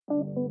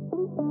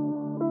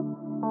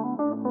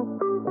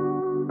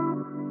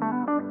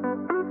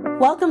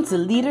Welcome to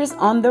Leaders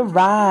on the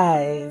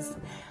Rise.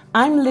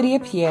 I'm Lydia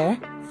Pierre,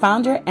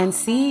 founder and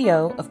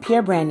CEO of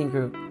Pierre Branding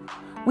Group.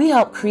 We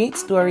help create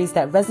stories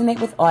that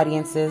resonate with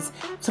audiences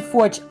to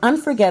forge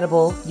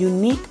unforgettable,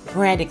 unique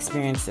brand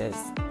experiences.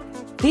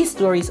 These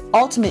stories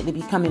ultimately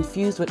become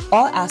infused with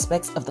all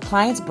aspects of the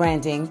client's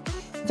branding,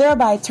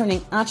 thereby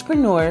turning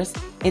entrepreneurs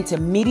into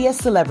media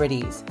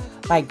celebrities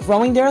by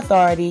growing their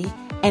authority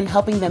and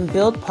helping them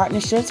build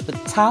partnerships with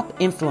top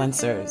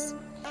influencers.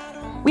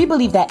 We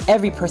believe that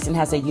every person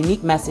has a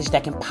unique message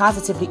that can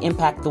positively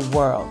impact the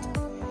world.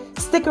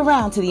 Stick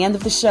around to the end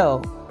of the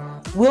show.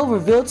 We'll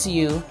reveal to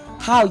you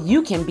how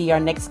you can be our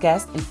next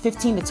guest in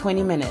 15 to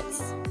 20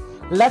 minutes.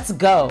 Let's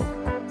go.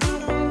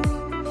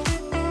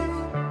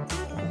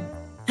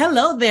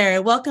 Hello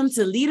there. Welcome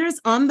to Leaders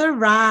on the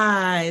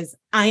Rise.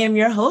 I am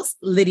your host,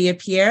 Lydia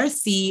Pierre,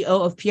 CEO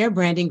of Pierre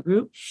Branding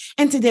Group.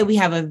 And today we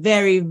have a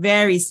very,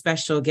 very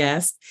special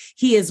guest.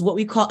 He is what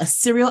we call a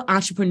serial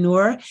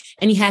entrepreneur,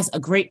 and he has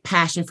a great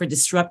passion for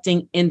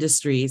disrupting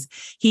industries.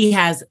 He's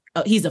a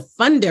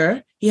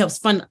funder. He helps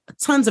fund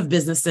tons of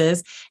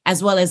businesses,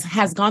 as well as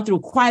has gone through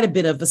quite a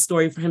bit of a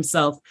story for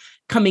himself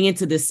coming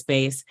into this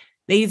space.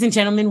 Ladies and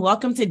gentlemen,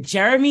 welcome to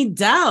Jeremy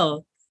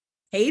Delk.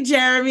 Hey,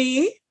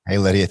 Jeremy. Hey,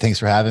 Lydia. Thanks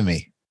for having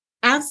me.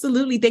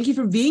 Absolutely. Thank you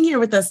for being here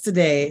with us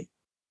today.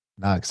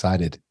 No,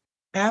 excited.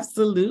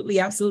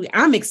 Absolutely.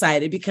 I'm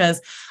excited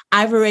because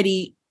I've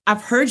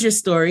heard your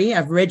story.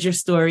 I've read your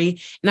story,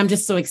 and I'm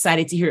just so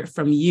excited to hear it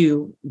from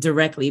you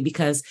directly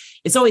because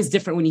it's always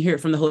different when you hear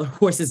it from the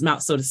horse's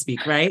mouth, so to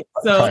speak. Right.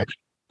 So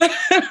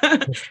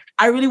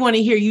I really want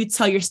to hear you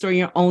tell your story in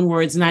your own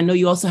words. And I know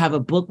you also have a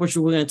book, which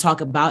we're going to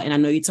talk about. And I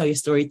know you tell your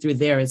story through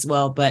there as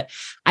well. But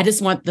I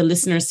just want the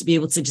listeners to be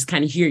able to just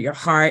kind of hear your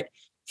heart,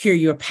 hear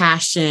your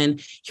passion,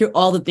 hear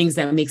all the things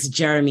that makes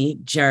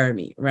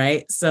Jeremy,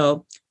 right?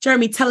 So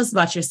Jeremy, tell us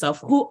about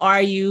yourself. Who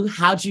are you?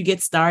 How'd you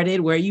get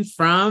started? Where are you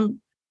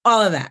from?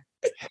 All of that.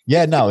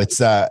 Yeah, no, it's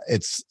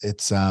definitely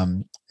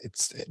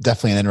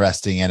an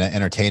interesting and an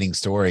entertaining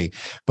story,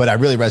 but I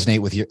really resonate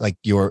with your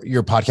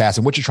podcast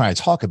and what you're trying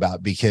to talk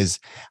about, because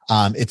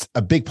it's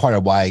a big part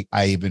of why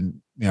I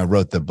even,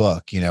 wrote the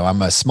book.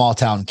 I'm a small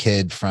town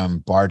kid from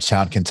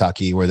Bardstown,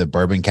 Kentucky. We're the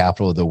bourbon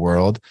capital of the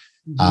world.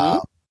 Mm-hmm.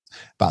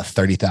 About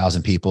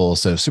 30,000 people.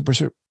 So super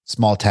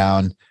small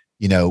town,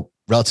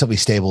 relatively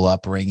stable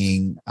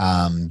upbringing,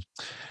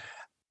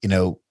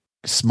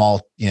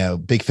 small,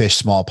 big fish,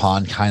 small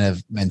pond kind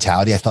of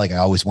mentality. I felt like I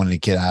always wanted to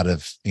get out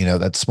of,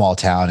 that small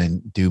town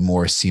and do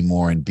more, see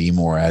more, and be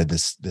more. I had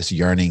this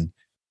yearning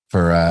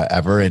for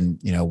ever, and,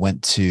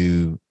 went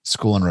to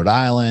school in Rhode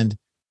Island,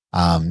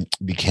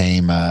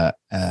 became the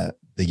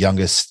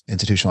youngest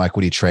institutional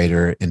equity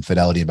trader in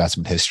Fidelity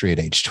investment history at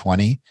age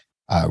 20.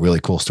 Really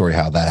cool story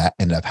how that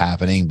ended up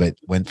happening, but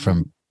went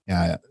from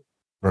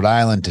Rhode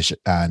Island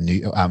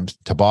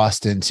to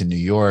Boston to New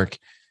York,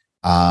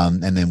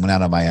 and then went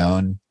out on my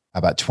own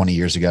about 20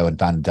 years ago and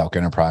founded Delk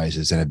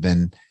Enterprises, and have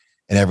been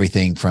in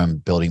everything from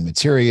building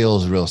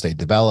materials, real estate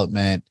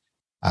development,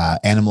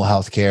 animal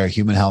healthcare,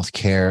 human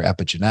healthcare,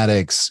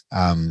 epigenetics,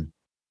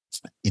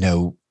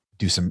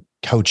 do some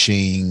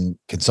coaching,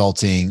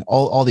 consulting,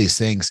 all these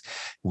things.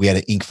 We had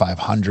an Inc.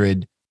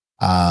 500.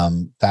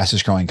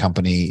 Fastest growing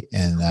company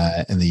in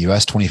the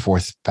US,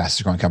 24th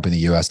fastest growing company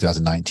in the US,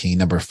 2019,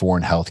 number 4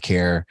 in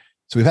healthcare.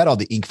 So we've had all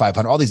the Inc.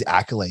 500, all these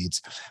accolades,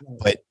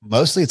 but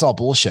mostly it's all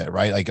bullshit,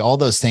 right? Like all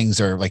those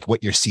things are like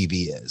what your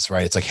CV is,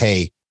 right? It's like,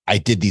 hey, I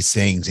did these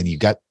things, and you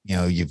got,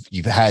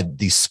 you've had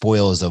these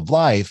spoils of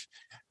life,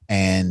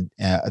 and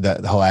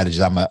the whole adage is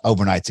I'm an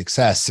overnight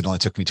success. It only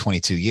took me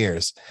 22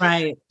 years.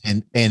 Right.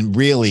 And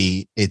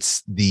really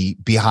it's the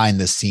behind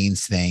the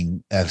scenes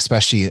thing,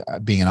 especially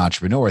being an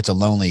entrepreneur. It's a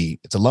lonely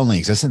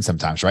existence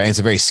sometimes, right? And it's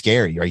a very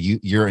scary, right?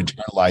 You're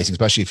internalizing,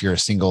 especially if you're a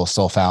single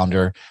sole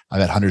founder.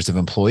 I've had hundreds of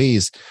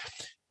employees.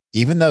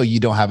 Even though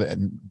you don't have it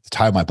in the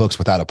title of my books,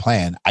 Without a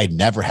Plan, I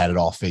never had it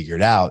all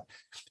figured out.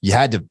 You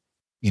had to,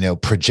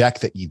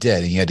 project that you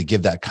did, and you had to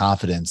give that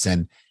confidence.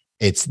 And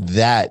it's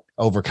that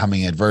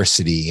overcoming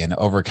adversity and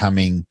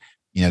overcoming,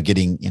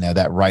 getting,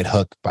 that right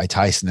hook by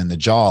Tyson in the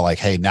jaw, like,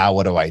 hey, now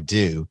what do I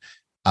do?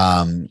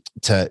 To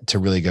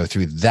really go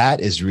through that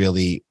is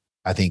really,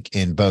 I think,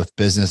 in both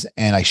business,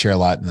 and I share a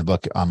lot in the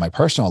book on my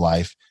personal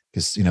life,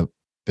 because,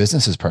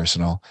 business is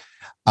personal.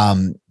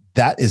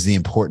 That is the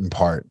important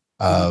part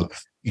of,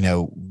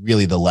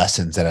 really the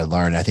lessons that I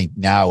learned. I think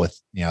now with,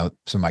 some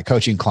of my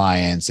coaching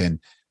clients and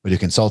we do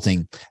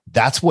consulting,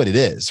 that's what it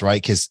is,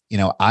 right? Because,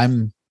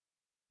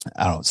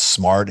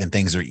 smart and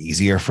things are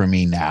easier for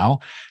me now,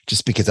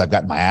 just because I've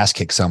gotten my ass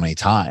kicked so many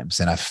times,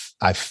 and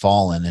I've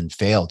fallen and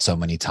failed so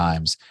many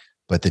times.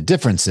 But the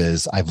difference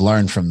is I've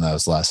learned from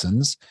those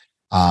lessons,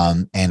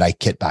 and I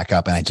get back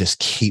up and I just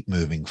keep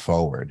moving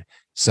forward.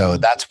 So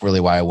that's really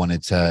why I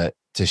wanted to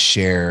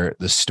share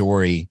the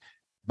story,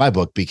 my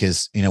book,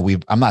 because,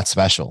 I'm not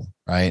special,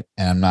 right?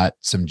 And I'm not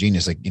some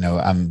genius. Like,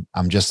 I'm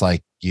just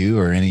like you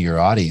or any of your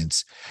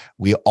audience.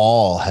 We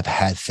all have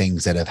had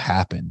things that have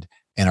happened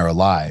in our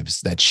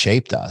lives that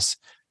shaped us.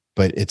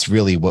 But it's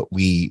really what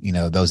we,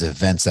 those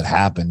events that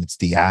happen, it's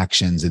the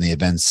actions and the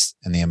events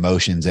and the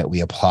emotions that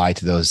we apply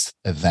to those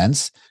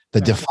events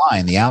that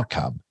define the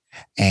outcome.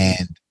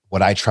 And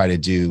what I try to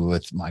do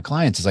with my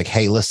clients is like,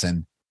 hey,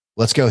 listen,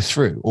 let's go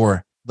through,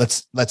 or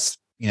let's,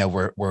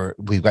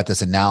 we've got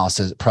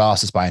this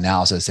process by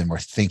analysis, and we're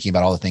thinking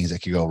about all the things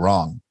that could go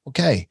wrong.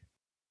 Okay.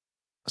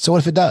 So what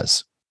if it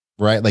does?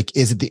 Right? Like,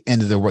 is it the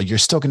end of the world? You're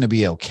still going to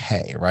be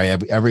okay.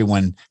 Right.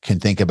 Everyone can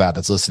think about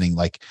that's listening.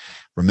 Like,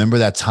 remember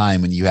that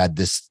time when you had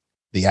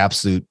the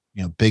absolute,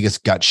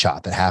 biggest gut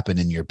shot that happened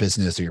in your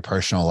business or your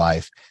personal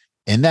life.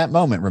 In that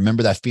moment,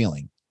 remember that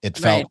feeling. It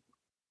felt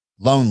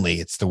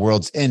lonely. It's the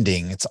world's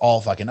ending. It's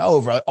all fucking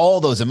over, all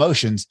those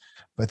emotions.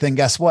 But then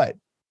guess what?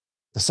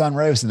 The sun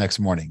rose the next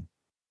morning.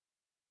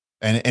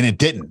 And it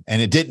didn't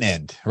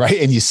end, right?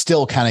 And you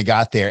still kind of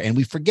got there, and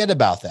we forget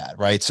about that,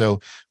 right? So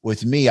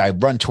with me, I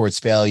run towards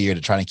failure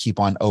to try to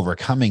keep on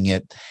overcoming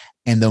it.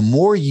 And the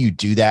more you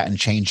do that and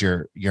change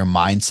your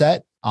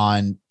mindset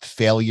on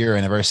failure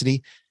and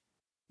adversity,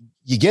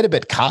 you get a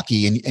bit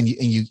cocky, and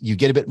you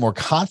get a bit more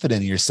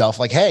confident in yourself.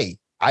 Like, hey,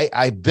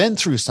 I've been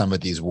through some of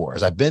these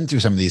wars. I've been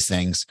through some of these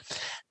things.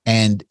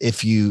 And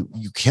if you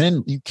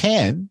can,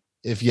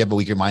 if you have a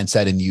weaker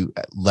mindset and you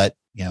let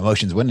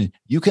emotions win,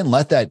 you can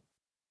let that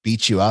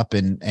beat you up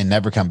and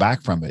never come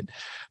back from it.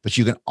 But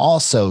you can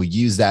also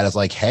use that as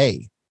like,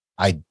 hey,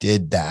 I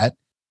did that.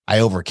 I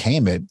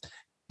overcame it.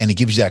 And it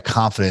gives you that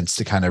confidence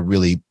to kind of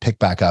really pick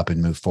back up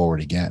and move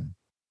forward again.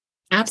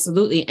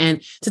 Absolutely.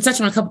 And to touch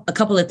on a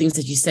couple of things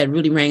that you said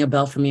really rang a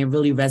bell for me and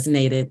really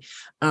resonated.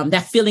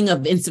 That feeling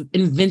of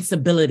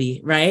invincibility,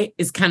 right,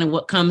 is kind of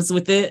what comes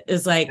with it.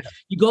 It's like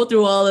you go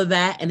through all of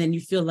that and then you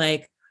feel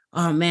like,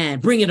 oh man,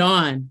 bring it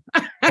on.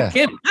 I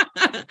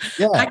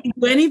can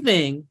do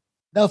anything.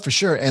 No, for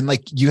sure. And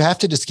like, you have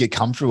to just get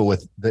comfortable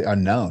with the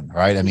unknown,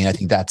 right? I mean, I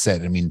think that's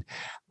it. I mean,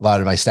 a lot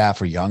of my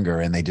staff are younger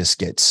and they just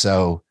get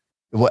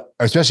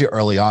especially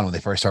early on when they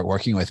first start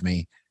working with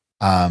me.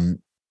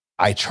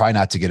 I try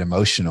not to get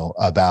emotional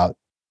about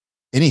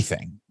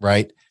anything,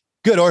 right?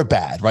 Good or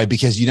bad, right?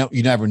 Because you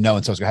never know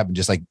until it's going to happen.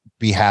 Just like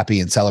be happy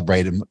and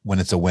celebrate. And when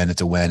it's a win,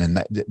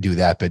 and do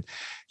that. But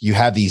you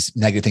have these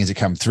negative things that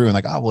come through and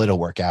like, oh, well, it'll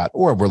work out.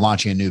 Or we're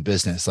launching a new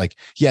business. Like,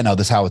 yeah, no,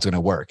 this is how it's going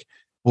to work.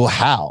 Well,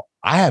 how?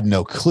 I have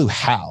no clue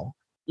how.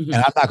 Mm-hmm.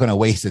 And I'm not going to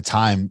waste the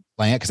time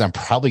playing it because I'm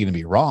probably going to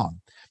be wrong.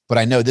 But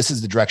I know this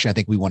is the direction I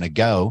think we want to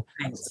go,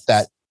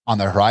 that on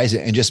the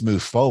horizon, and just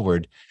move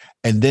forward.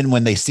 And then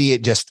when they see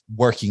it just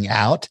working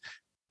out,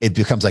 it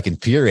becomes like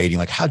infuriating.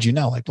 Like, how'd you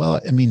know? Like,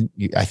 well, I mean,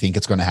 I think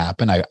it's going to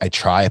happen. I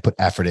put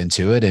effort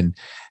into it and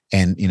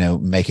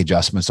make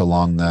adjustments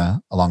along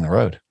the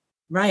road.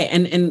 Right.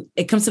 And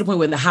it comes to the point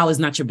where the how is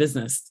not your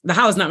business. The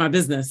how is not my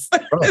business.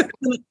 Right.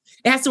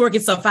 It has to work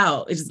itself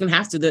out. It's just going to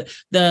have to.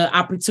 The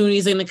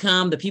opportunities are going to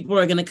come. The people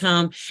are going to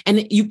come.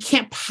 And you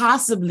can't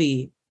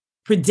possibly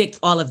predict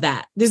all of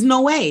that. There's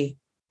no way.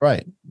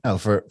 Right. No,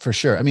 for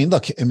sure. I mean,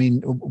 look,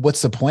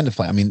 what's the point of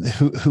plan? I mean,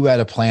 who had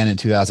a plan in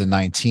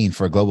 2019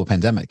 for a global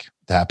pandemic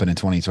to happen in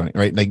 2020,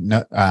 right? Like, no,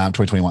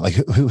 2021, like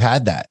who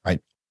had that,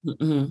 right?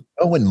 Mm-hmm.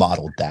 No one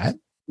modeled that.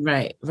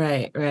 Right.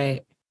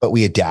 But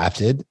we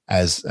adapted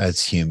as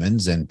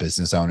humans and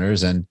business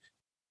owners, and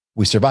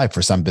we survived.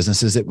 For some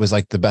businesses, it was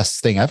like the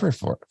best thing ever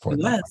for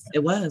them.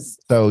 It was.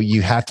 So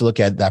you have to look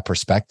at that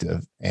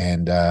perspective,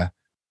 and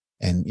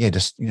yeah,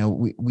 just,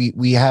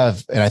 we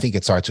have, and I think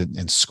it starts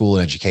in school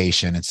and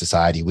education and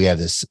society. We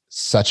have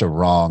such a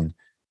wrong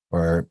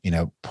or,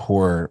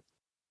 poor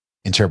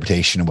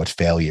interpretation of what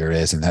failure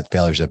is, and that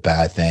failure is a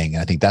bad thing.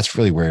 And I think that's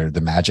really where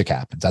the magic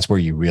happens. That's where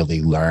you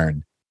really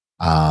learn,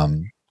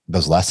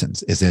 those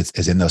lessons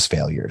is in those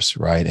failures,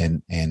 right?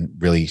 And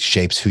really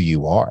shapes who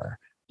you are.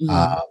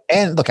 Mm-hmm.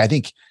 And look, I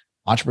think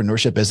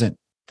entrepreneurship isn't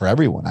for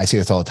everyone. I see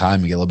this all the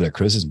time. We get a little bit of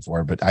criticism for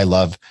it, but I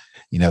love,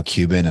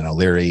 Cuban and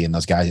O'Leary and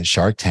those guys at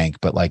Shark Tank,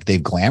 but like they've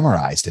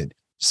glamorized it.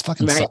 Just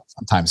fucking sucks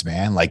sometimes,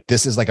 man. Like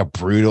this is like a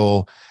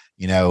brutal,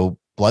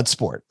 blood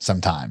sport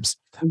sometimes.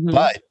 Mm-hmm.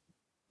 But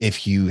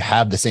if you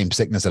have the same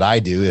sickness that I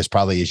do, as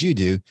probably as you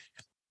do,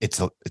 it's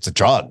a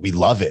drug. We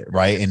love it,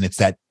 right? And it's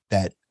that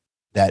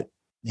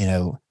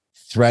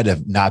threat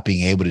of not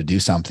being able to do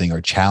something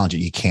or challenge it.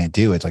 You can't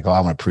do it. It's like, oh,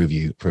 I want to prove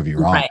you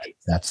wrong. Right.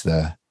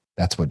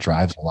 That's what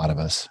drives a lot of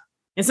us.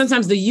 And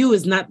sometimes the you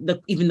is not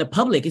even the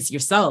public, it's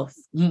yourself.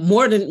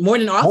 More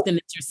than often,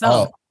 it's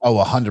yourself.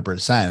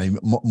 100%. I mean,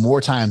 more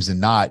times than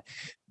not,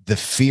 the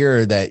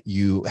fear that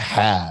you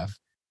have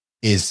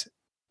is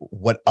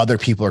what other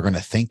people are going to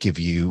think of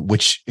you,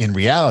 which in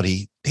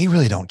reality, they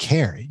really don't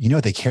care. You know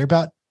what they care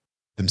about?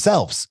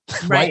 Themselves.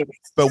 Right.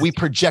 But we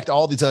project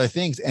all these other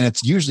things, and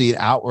it's usually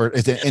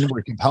it's an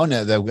inward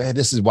component that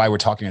this is why we're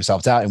talking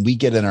ourselves out, and we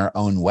get in our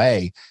own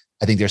way.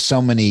 I think there's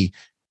so many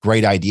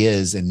great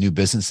ideas and new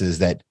businesses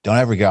that don't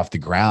ever get off the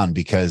ground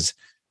because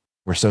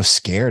we're so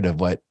scared of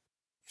what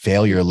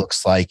failure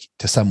looks like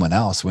to someone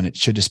else, when it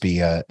should just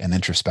be an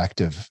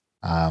introspective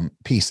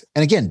piece.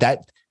 And again,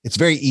 that it's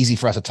very easy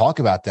for us to talk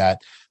about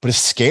that, but it's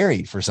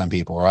scary for some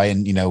people, right?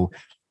 And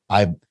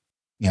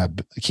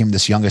became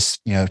this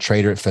youngest,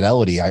 trader at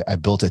Fidelity. I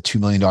built a $2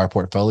 million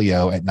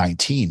portfolio at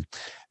 19.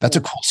 That's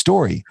a cool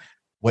story.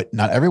 What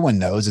not everyone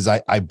knows is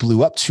I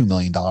blew up $2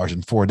 million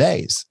in 4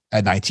 days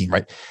at 19,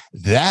 right?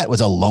 That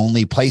was a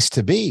lonely place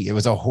to be. It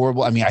was a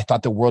horrible, I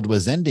thought the world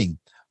was ending,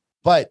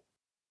 but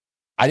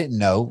I didn't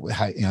know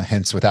how,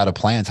 hence Without a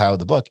Plan, title of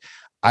the book.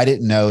 I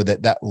didn't know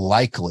that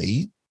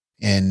likely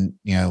in,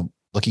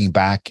 looking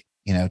back,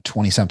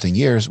 20 something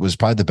years was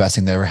probably the best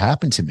thing that ever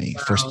happened to me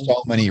for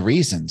so many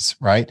reasons,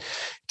 right? It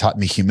taught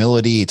me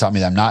humility. It taught me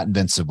that I'm not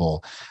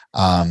invincible.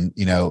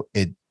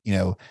 It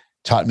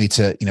taught me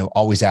to,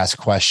 always ask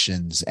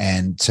questions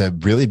and to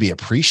really be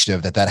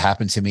appreciative that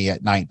happened to me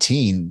at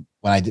 19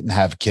 when I didn't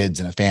have kids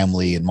and a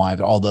family and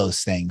wife, all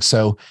those things.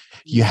 So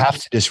you have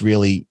to just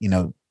really,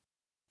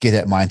 get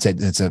that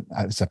mindset.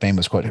 It's a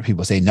famous quote that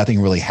people say,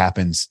 nothing really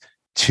happens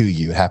to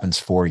you. It happens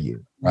for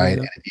you. Right.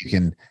 And if you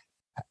can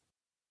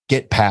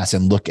get past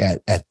and look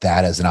at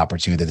that as an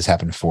opportunity that has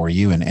happened for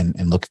you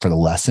and look for the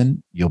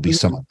lesson, you'll be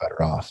so much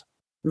better off.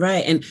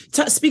 Right. And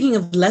speaking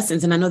of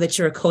lessons, and I know that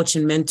you're a coach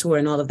and mentor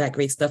and all of that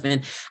great stuff.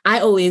 And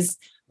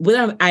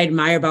what I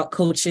admire about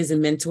coaches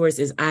and mentors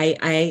is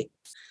I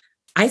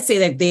say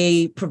that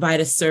they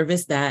provide a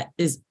service that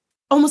is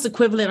almost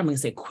equivalent. I'm going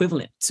to say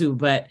equivalent to,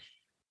 but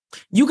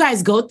you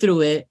guys go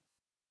through it.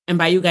 And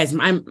by you guys,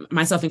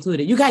 myself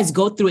included, you guys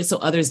go through it so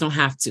others don't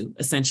have to,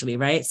 essentially.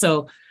 Right.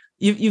 So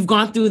you've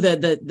gone through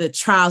the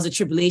trials, the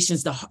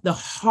tribulations, the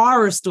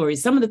horror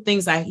stories, some of the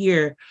things I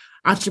hear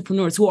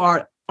entrepreneurs who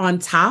are on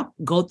top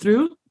go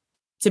through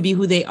to be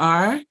who they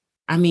are.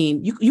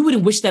 You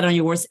wouldn't wish that on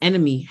your worst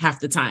enemy half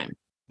the time.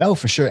 No,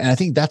 for sure. And I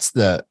think that's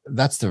the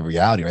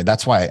reality, right?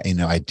 That's why,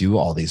 I do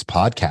all these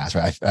podcasts,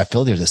 right? I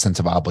feel there's a sense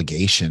of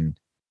obligation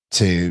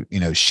to,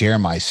 share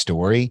my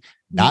story,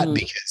 not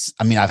because,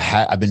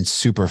 I've been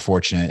super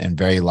fortunate and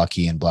very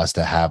lucky and blessed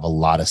to have a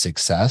lot of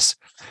success,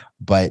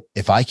 but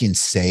if I can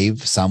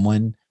save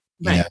someone,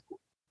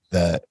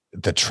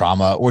 the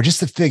trauma or just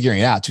the figuring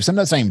it out too.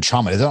 Sometimes it's not even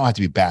trauma. It doesn't have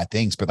to be bad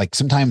things, but like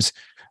sometimes,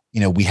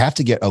 we have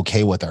to get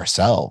okay with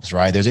ourselves,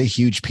 right? There's a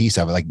huge piece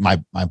of it. Like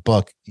my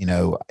book,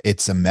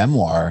 it's a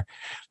memoir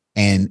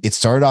and it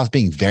started off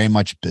being very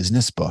much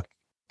business book.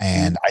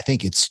 And I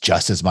think it's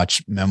just as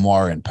much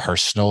memoir and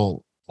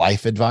personal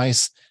life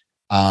advice.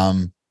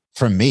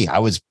 For me,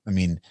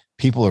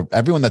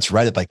 everyone that's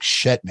read it, like,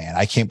 shit, man,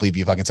 I can't believe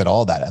you fucking said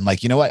all that. I'm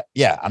like, you know what?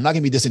 Yeah, I'm not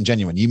gonna be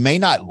disingenuous. You may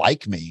not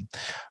like me,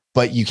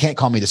 but you can't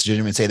call me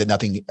disingenuous and say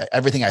that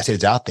everything I say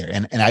is out there.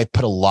 And I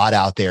put a lot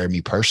out there,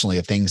 me personally,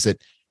 of things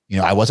that,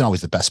 I wasn't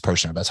always the best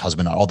person or best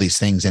husband, all these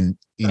things. And,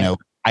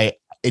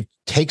 it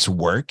takes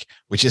work,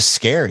 which is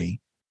scary.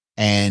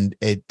 And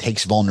it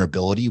takes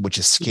vulnerability, which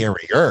is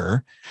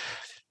scarier,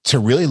 to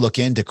really look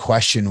into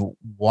question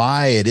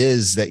why it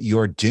is that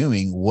you're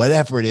doing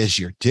whatever it is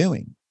you're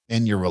doing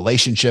in your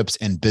relationships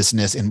and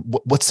business. And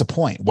what's the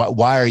point?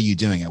 Why are you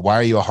doing it? Why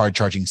are you a hard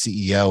charging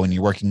CEO and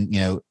you're working,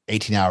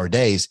 18-hour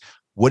days?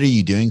 What are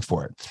you doing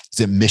for it?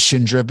 Is it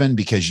mission driven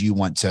because you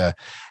want to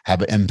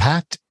have an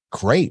impact?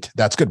 Great.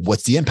 That's good.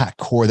 What's the impact?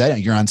 Core that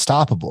you're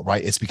unstoppable,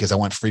 right? It's because I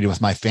want freedom with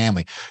my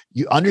family.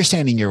 You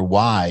understanding your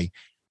why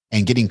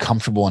and getting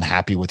comfortable and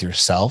happy with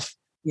yourself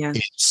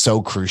is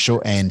so crucial.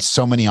 And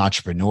so many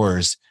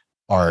entrepreneurs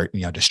are,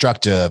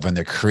 destructive and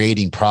they're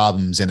creating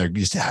problems and they're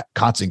just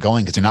constantly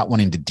going because they're not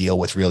wanting to deal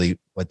with really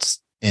what's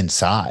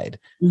inside.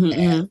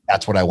 And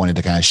that's what I wanted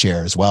to kind of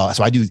share as well.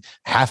 So I do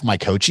half my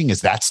coaching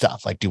is that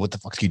stuff. Like, dude, what the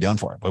fuck are you doing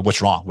for it?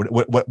 What's wrong?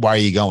 Why are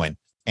you going?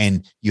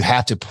 And you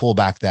have to pull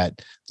back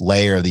that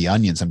layer of the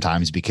onion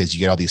sometimes because you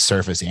get all these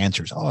surface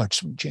answers. Oh, I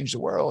just want to change the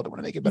world. I want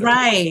to make it better.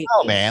 Right.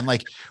 Oh man.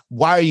 Like,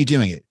 why are you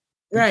doing it?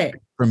 Right.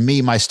 For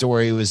me, my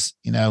story was,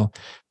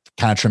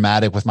 kind of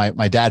traumatic with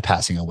my dad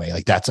passing away.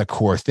 Like, that's a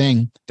core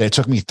thing that it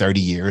took me 30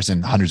 years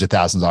and hundreds of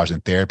thousands of dollars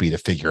in therapy to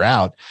figure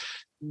out.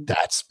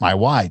 That's my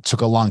why. It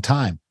took a long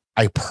time.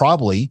 I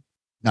definitely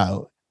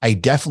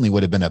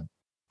would have been a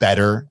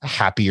better,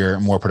 happier,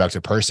 more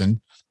productive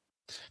person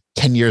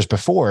 10 years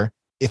before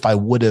if I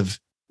would have,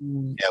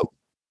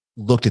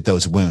 looked at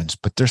those wounds,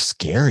 but they're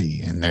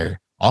scary and they're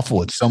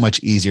awful. It's so much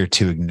easier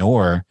to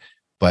ignore.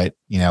 But,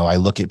 I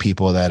look at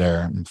people that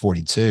are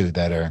 42,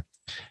 that are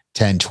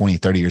 10, 20,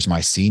 30 years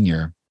my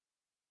senior,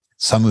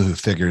 some who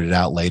figured it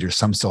out later,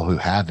 some still who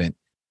haven't.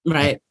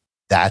 Right.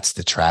 That's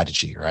the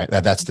tragedy, right?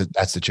 That's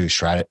the true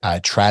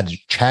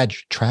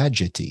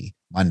tragedy.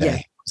 Monday.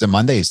 Yeah. Is it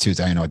Monday? It's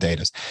Tuesday. I don't know what day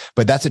it is.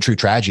 But that's the true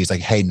tragedy. It's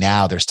like, hey,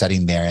 now they're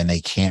studying there and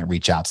they can't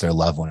reach out to their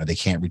loved one or they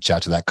can't reach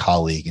out to that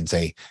colleague and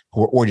say,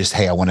 or just,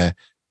 hey, I want to,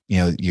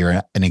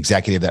 you're an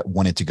executive that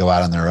wanted to go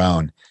out on their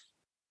own.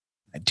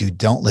 Dude,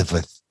 don't live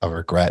with a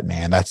regret,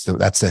 man. That's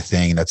the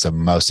thing. That's the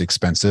most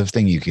expensive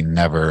thing you can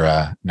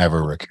never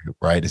recoup,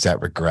 right? Is that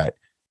regret.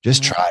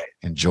 Just try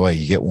it. Enjoy.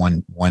 You get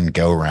one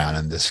go around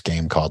in this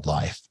game called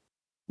life.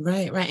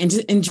 Right. And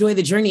just enjoy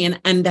the journey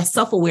and that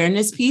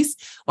self-awareness piece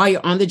while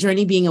you're on the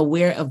journey, being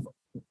aware of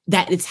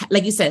that it's,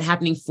 like you said,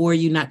 happening for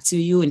you, not to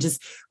you, and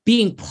just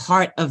being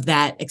part of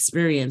that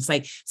experience.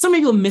 Like, some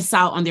people miss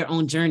out on their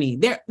own journey.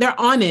 They're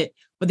on it,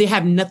 but they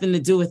have nothing to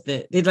do with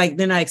it.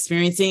 They're not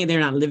experiencing it. They're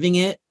not living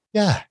it.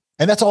 Yeah.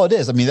 And that's all it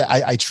is. I mean,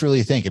 I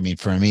truly think,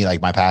 for me,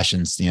 like my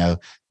passions,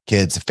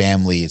 kids,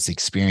 family, it's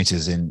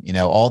experiences, and,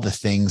 all the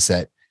things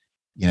that,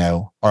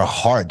 are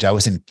hard. I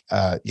was in,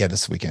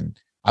 this weekend,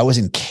 I was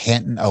in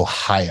Canton,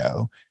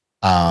 Ohio,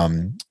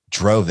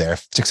 drove there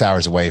 6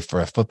 hours away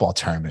for a football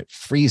tournament,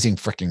 freezing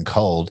freaking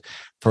cold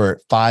for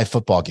 5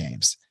 football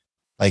games.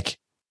 Like,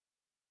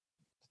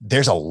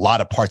 there's a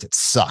lot of parts that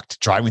sucked.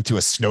 Driving through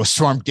a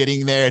snowstorm,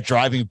 getting there,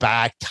 driving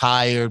back,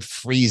 tired,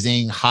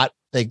 freezing, hot.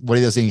 Like, what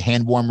are those things?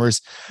 Hand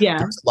warmers. Yeah.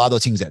 There's a lot of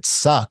those things that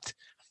sucked.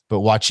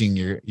 But watching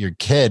your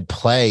kid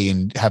play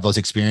and have those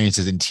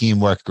experiences and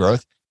teamwork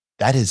growth,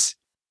 that is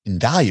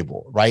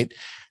invaluable, right?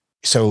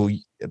 So,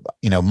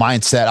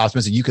 mindset,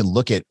 optimism, you can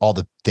look at all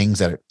the things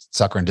that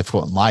suck and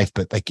difficult in life,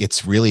 but like,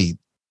 it's really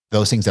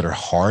those things that are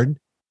hard.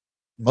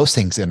 Most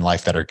things in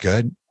life that are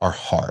good are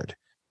hard.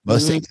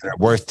 Most things that are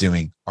worth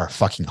doing are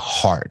fucking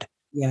hard.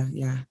 Yeah.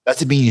 Yeah.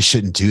 Doesn't mean you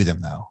shouldn't do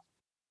them though.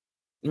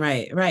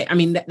 Right. I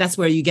mean, that's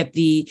where you get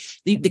the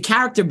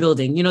character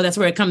building, that's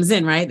where it comes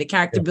in, right? The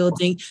character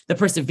building, the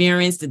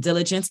perseverance, the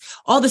diligence,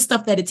 all the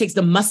stuff that it takes,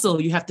 the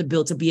muscle you have to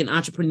build to be an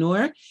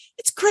entrepreneur.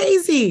 It's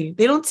crazy.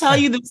 They don't tell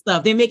you this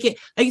stuff. They make it,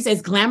 like you said,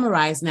 it's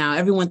glamorized now.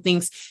 Everyone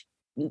thinks,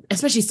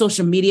 especially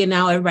social media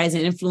now, everybody's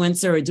an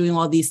influencer or doing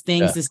all these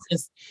things. It's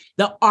just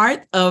the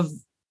art of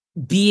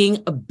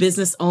being a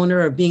business owner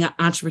or being an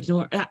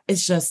entrepreneur.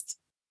 It's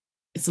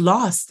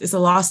lost. It's a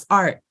lost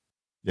art.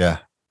 Yeah,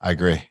 I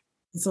agree.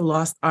 It's a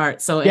lost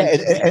art. So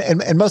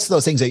and most of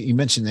those things that you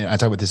mentioned, I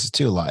talk about this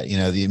too a lot.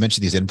 You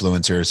mentioned these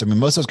influencers. I mean,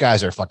 most of those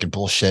guys are fucking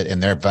bullshit,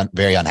 and they're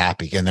very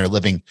unhappy, and they're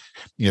living,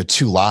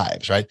 2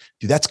 lives, right?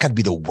 Dude, that's got to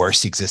be the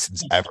worst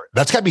existence ever.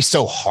 That's got to be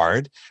so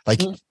hard. Like,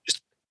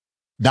 just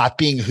not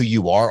being who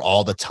you are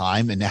all the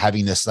time and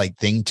having this like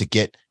thing to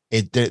get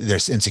it.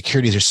 There's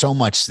insecurities. There's so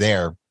much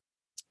there.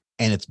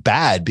 And it's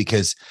bad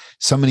because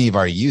so many of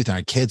our youth and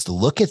our kids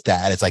look at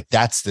that. It's like,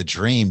 that's the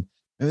dream.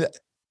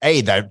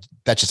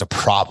 That's just a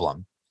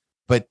problem,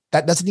 but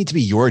that doesn't need to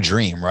be your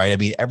dream, right? I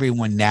mean,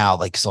 everyone now,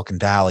 like Silicon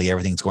Valley,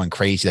 everything's going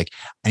crazy. Like,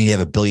 I need to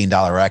have $1 billion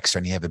extra,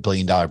 and you have $1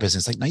 billion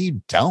business. Like, no,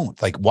 you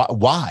don't. Like,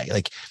 why?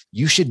 Like,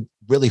 you should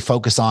really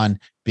focus on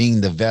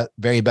being the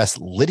very best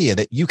Lydia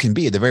that you can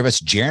be, the very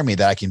best Jeremy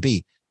that I can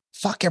be.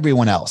 Fuck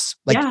everyone else.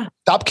 Like,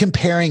 stop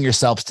comparing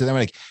yourselves to them.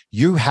 Like,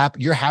 your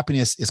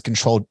happiness is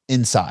controlled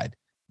inside,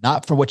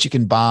 not for what you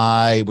can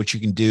buy, what you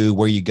can do,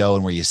 where you go,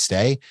 and where you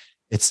stay.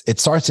 It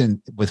starts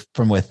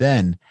from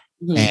within,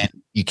 and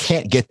you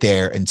can't get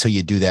there until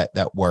you do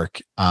that work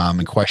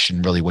and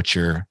question really what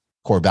your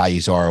core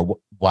values are,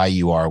 why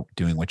you are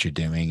doing what you're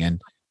doing,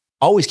 and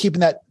always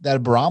keeping that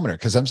barometer.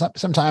 Because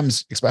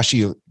sometimes,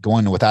 especially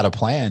going without a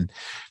plan,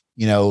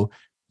 you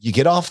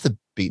get off the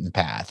beaten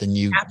path, and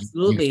you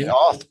get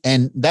off,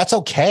 and that's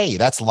okay.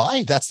 That's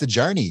life. That's the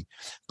journey.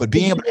 But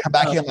being able to come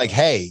back here, like,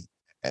 hey,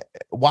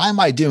 why am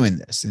I doing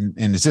this?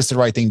 And is this the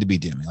right thing to be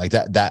doing? Like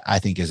that I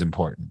think is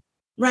important.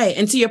 Right.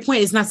 And to your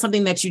point, it's not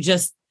something that you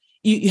just,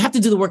 you have to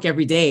do the work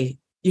every day.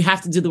 You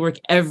have to do the work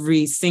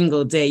every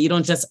single day. You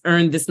don't just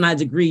earn this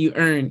degree you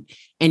earn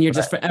and you're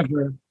just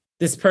forever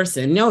this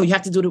person. No, you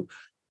have to do it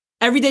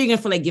every day. You're going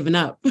to feel like giving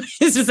up.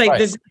 It's just like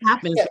this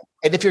happens. Yeah.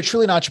 And if you're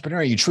truly an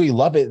entrepreneur, you truly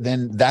love it,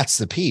 then that's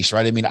the piece,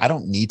 right? I mean, I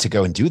don't need to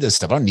go and do this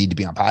stuff. I don't need to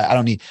be on,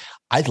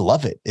 I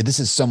love it. This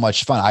is so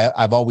much fun.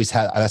 I've always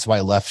had, that's why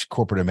I left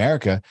corporate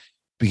America,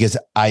 because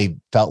I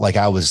felt like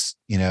I was,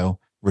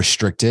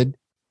 restricted.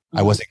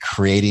 I wasn't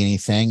creating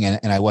anything,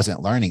 and I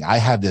wasn't learning. I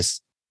have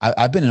this,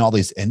 I've been in all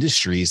these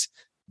industries,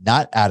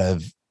 not out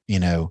of,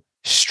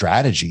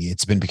 strategy.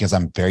 It's been because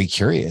I'm very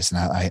curious. And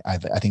I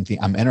think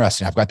I'm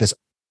interested. I've got this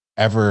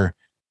ever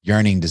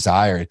yearning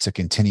desire to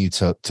continue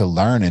to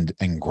learn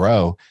and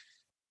grow.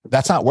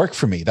 That's not work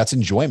for me. That's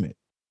enjoyment.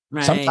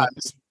 Right.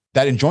 Sometimes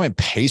that enjoyment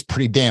pays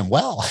pretty damn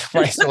well,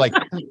 right? So like,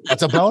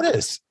 that's a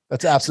bonus.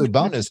 That's an absolute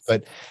bonus,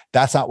 but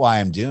that's not why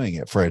I'm doing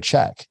it for a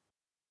check.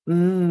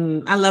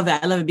 I love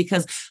that. I love it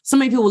because so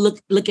many people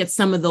look at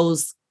some of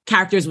those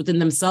characters within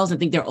themselves and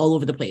think they're all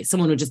over the place.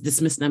 Someone will just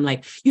dismiss them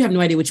like, you have no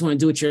idea what you want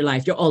to do with your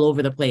life. You're all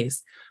over the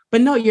place. But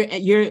no,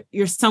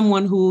 you're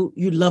someone who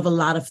you love a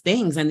lot of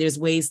things, and there's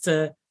ways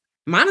to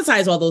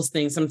monetize all those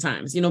things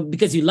sometimes,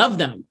 because you love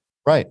them.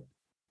 Right.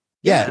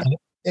 Yeah,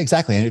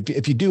 exactly. And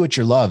if you do what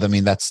you love, I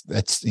mean, that's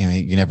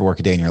you never work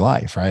a day in your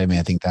life, right? I mean,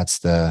 I think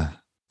that's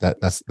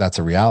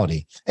a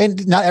reality.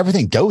 And not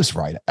everything goes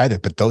right either,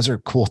 but those are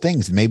cool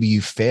things. Maybe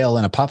you fail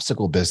in a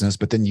popsicle business,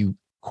 but then you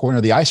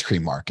corner the ice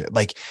cream market.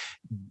 Like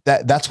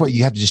that's what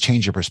you have to just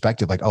change your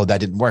perspective. Like, oh, that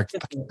didn't work.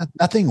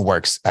 Nothing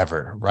works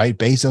ever, right?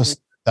 Bezos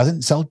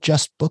doesn't sell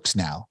just books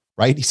now,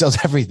 right? He sells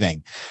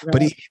everything,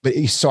 right. but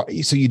so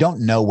you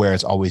don't know where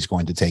it's always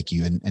going to take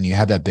you. And you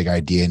have that big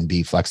idea and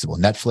be flexible.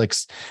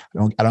 Netflix,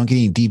 I don't get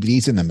any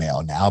DVDs in the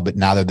mail now, but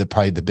now they're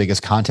probably the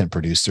biggest content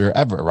producer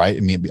ever, right? I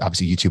mean,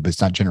 obviously YouTube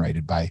is not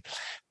generated by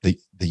the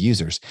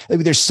users. I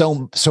mean, there's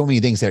so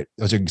many things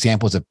those are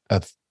examples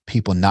of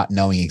people not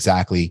knowing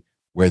exactly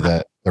where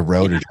the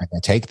road is trying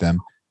to take them,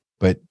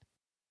 but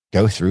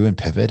go through and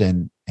pivot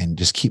and and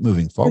just keep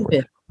moving forward.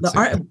 Pivot. The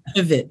art of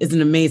pivot is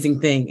an amazing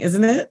thing,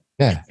 isn't it?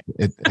 Yeah,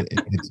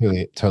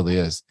 it totally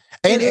is.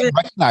 And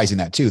recognizing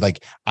that too.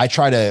 Like I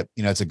try to,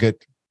 it's a good,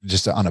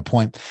 just on a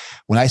point,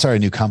 when I start a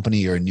new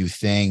company or a new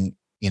thing,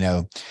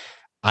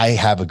 I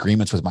have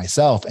agreements with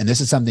myself. And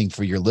this is something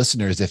for your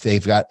listeners. If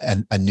they've got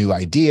a new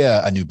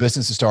idea, a new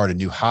business to start, a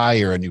new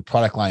hire, a new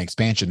product line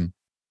expansion,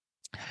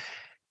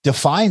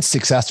 define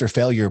success or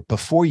failure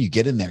before you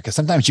get in there. Cause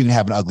sometimes you can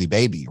have an ugly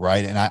baby,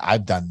 right? And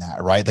I've done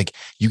that, right? Like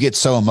you get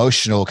so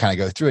emotional, kind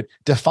of go through it,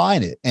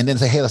 define it. And then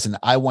say, hey, listen,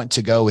 I want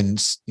to go and,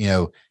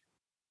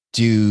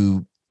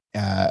 do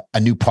a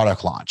new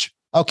product launch.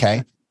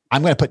 Okay.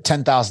 I'm going to put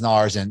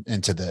 $10,000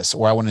 into this,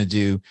 or I want to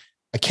do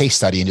a case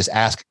study and just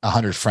ask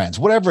 100 friends,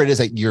 whatever it is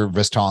that your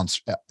risk tolerance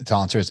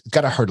is, it's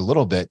got to hurt a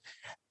little bit,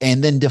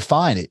 and then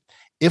define it.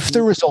 If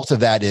the result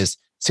of that is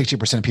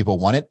 60% of people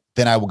want it,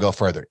 then I will go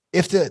further.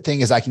 If the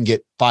thing is I can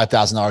get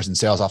 $5,000 in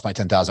sales off my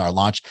 $10,000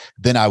 launch,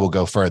 then I will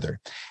go further.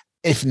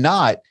 If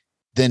not,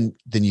 then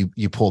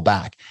you pull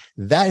back.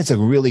 That is a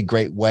really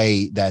great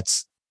way.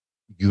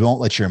 You don't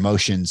let your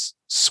emotions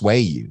sway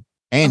you.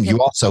 And you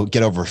also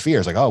get over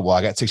fears like, oh, well,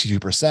 I got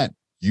 62%.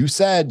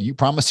 You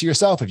promised to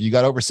yourself, if you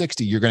got over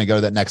 60, you're going to go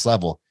to that next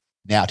level.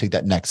 Now take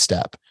that next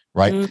step,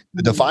 right? Mm-hmm.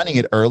 Defining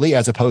it early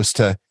as opposed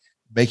to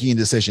making a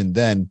decision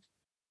then,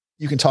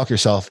 you can talk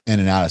yourself in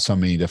and out of so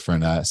many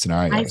different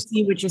scenarios. I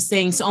see what you're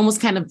saying. So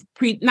almost kind of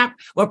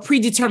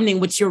predetermining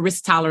what your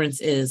risk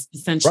tolerance is,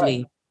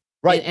 essentially.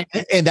 Right.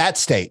 In that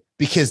state,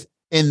 because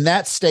in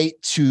that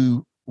state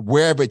to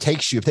wherever it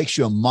takes you, if it takes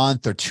you a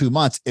month or 2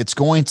 months, it's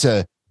going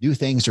to, new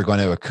things are going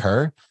to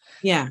occur.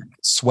 Yeah.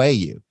 Sway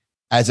you,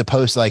 as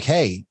opposed to like,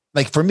 hey,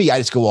 like for me, I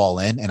just go all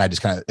in and I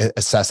just kind of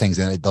assess things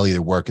and they'll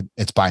either work.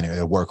 It's binary,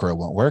 it'll work or it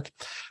won't work.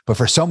 But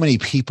for so many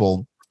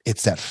people,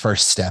 it's that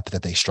first step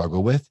that they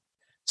struggle with.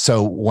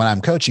 So when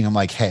I'm coaching, I'm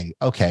like, hey,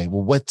 okay,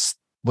 well, what's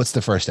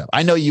the first step?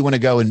 I know you want to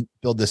go and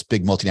build this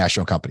big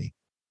multinational company.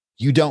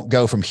 You don't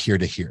go from here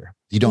to here.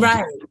 You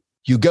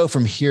go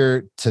from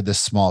here to this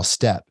small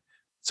step.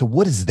 So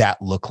what does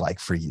that look like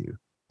for you?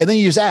 And then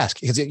you just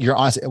ask, because you're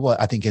honest. Well,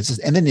 I think it's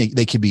just, and then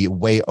they could be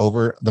way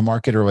over the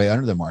market or way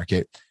under the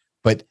market,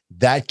 but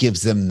that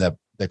gives them the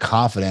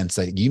confidence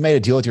that you made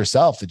a deal with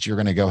yourself that you're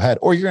going to go ahead,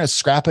 or you're going to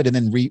scrap it and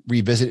then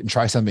revisit it and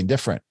try something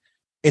different.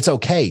 It's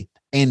okay.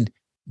 And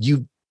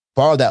you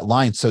borrow that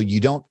line so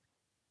you don't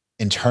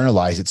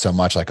internalize it so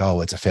much like,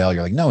 oh, it's a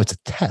failure. Like, no, it's a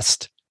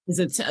test. It's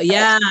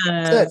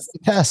a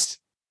test.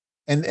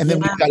 And then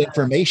we've got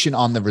information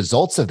on the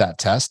results of that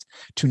test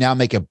to now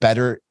make a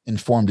better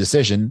informed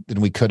decision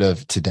than we could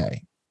have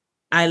today.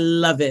 I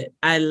love it.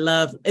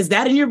 Is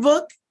that in your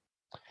book?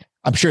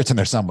 I'm sure it's in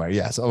there somewhere.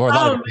 Yes. I'm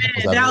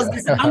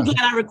glad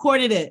I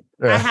recorded it.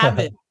 I have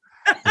it.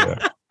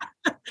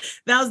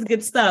 That was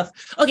good stuff.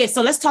 Okay,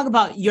 so let's talk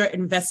about your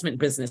investment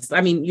business.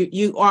 I mean,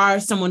 you are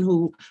someone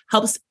who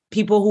helps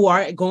people who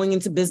are going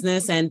into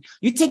business, and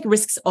you take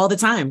risks all the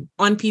time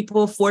on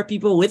people, for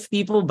people, with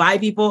people, by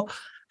people.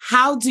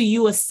 How do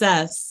you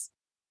assess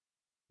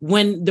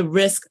when the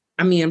risk?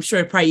 I mean, I'm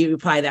sure probably you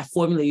apply that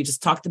formula you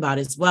just talked about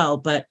as well,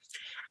 but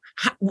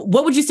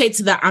what would you say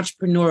to the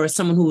entrepreneur or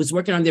someone who is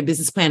working on their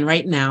business plan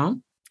right now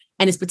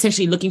and is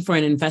potentially looking for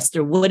an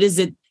investor? What is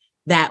it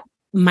that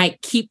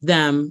might keep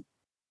them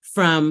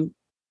from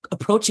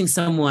approaching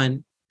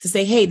someone to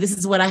say, hey, this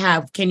is what I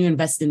have. Can you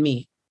invest in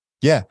me?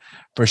 Yeah,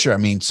 for sure. I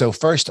mean, so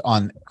first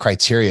on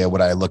criteria,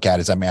 what I look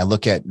at is, I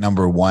look at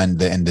number one,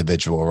 the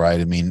individual,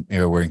 right? I mean,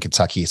 we're in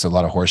Kentucky, so a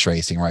lot of horse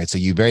racing, right? So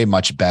you very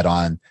much bet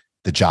on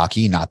the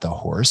jockey, not the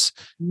horse.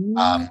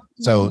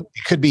 So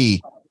it could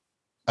be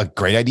a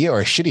great idea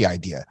or a shitty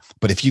idea,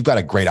 but if you've got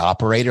a great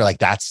operator, like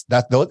that's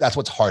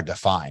what's hard to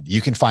find.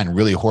 You can find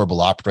really horrible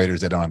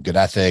operators that don't have good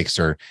ethics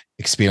or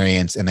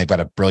experience, and they've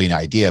got a brilliant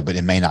idea, but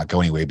it may not go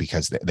anywhere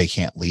because they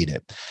can't lead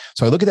it.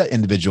 So I look at that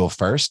individual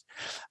first.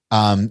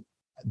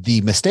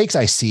 The mistakes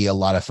I see a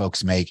lot of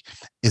folks make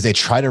is they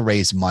try to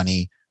raise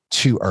money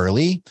too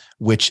early,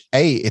 which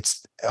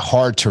it's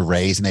hard to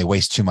raise, and they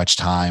waste too much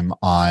time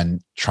on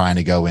trying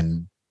to go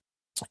and,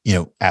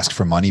 ask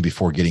for money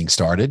before getting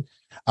started.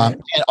 And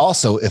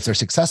also, if they're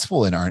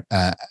successful in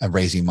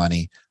raising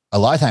money, a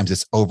lot of times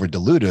it's over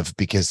dilutive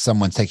because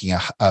someone's taking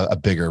a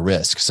bigger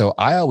risk. So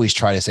I always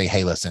try to say,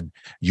 hey, listen,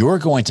 you're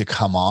going to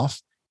come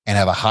off and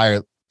have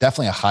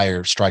definitely a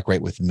higher strike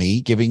rate with me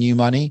giving you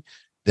money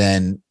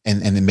than,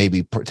 and then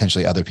maybe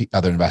potentially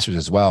other investors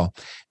as well,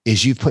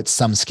 is you've put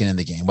some skin in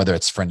the game, whether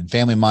it's friend and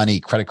family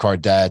money, credit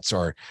card debts,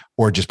 or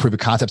just proof of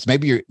concepts.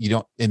 Maybe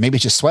maybe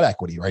it's just sweat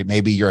equity, right?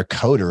 Maybe you're a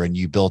coder and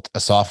you built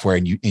a software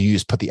and you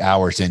just put the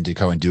hours in to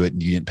go and do it,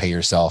 and you didn't pay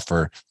yourself,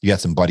 or you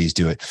had some buddies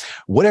do it.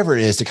 Whatever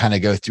it is, to kind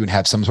of go through and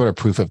have some sort of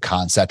proof of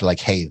concept,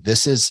 like, hey,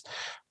 this is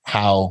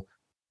how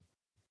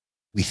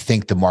we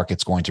think the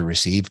market's going to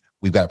receive.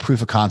 We've got a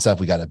proof of concept.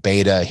 We got a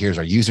beta. Here's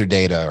our user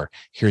data, or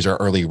here's our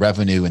early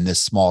revenue in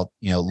this small,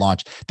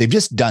 launch. They've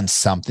just done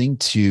something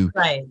to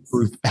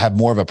have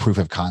more of a proof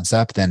of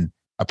concept than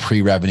a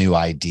pre-revenue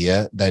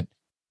idea that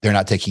they're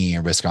not taking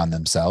a risk on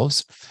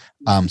themselves.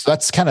 So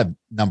that's kind of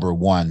number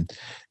one.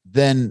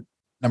 Then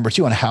number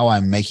two, on how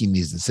I'm making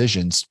these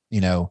decisions,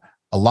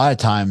 a lot of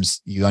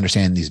times you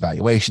understand these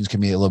valuations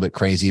can be a little bit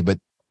crazy, but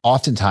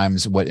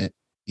oftentimes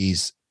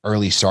these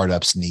early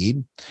startups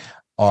need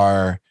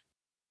are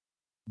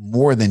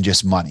more than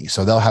just money.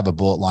 So they'll have a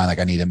bullet line like,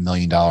 I need $1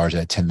 million at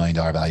a $10 million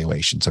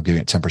valuation. So I'm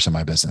giving it 10% of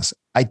my business.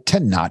 I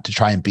tend not to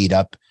try and beat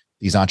up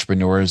these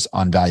entrepreneurs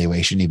on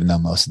valuation, even though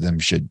most of them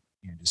should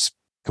just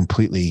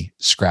completely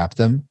scrap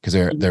them because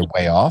they're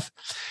way off.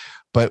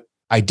 But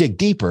I dig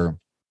deeper,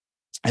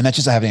 and that's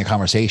just having a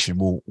conversation.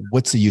 Well,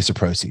 what's the use of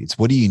proceeds?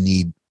 What do you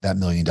need that $1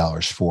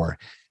 million for?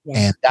 Yeah.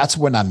 And that's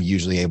when I'm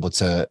usually able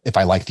to, if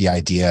I like the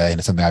idea and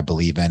it's something I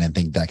believe in and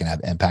think that I can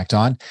have impact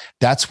on,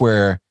 that's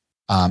where,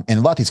 and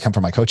a lot of these come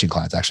from my coaching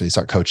clients. Actually, they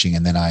start coaching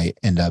and then I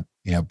end up,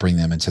 bring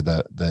them into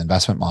the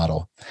investment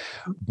model.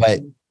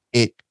 But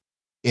it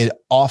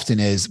often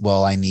is,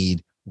 well, I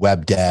need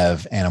web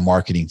dev and a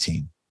marketing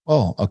team.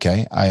 Oh,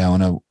 okay. I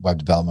own a web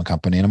development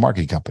company and a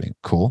marketing company.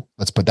 Cool.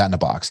 Let's put that in a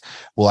box.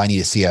 Well, I need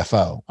a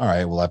CFO. All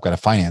right. Well, I've got a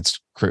finance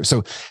crew.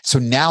 So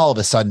now all of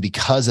a sudden,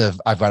 because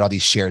I've got all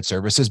these shared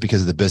services,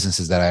 because of the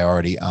businesses that I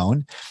already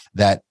own,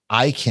 that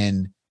I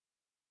can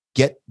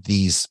get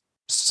these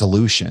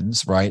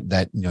solutions, right,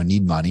 that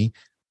need money,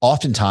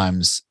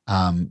 oftentimes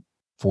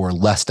for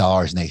less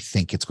dollars than they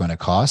think it's going to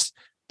cost,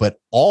 but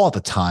all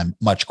the time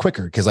much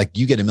quicker. Because like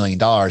you get $1 million,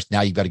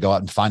 now you've got to go out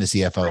and find a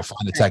CFO,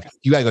 find a tech.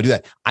 You got to go do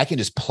that. I can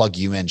just plug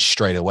you in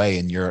straight away,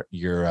 and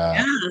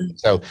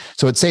so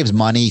it saves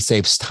money,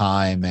 saves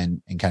time,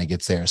 and kind of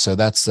gets there. So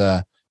that's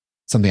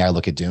something I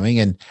look at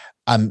doing. And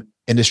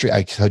industry.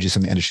 I told you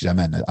some of the industries I'm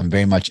in. I'm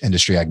very much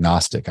industry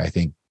agnostic. I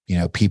think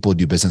people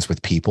do business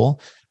with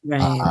people,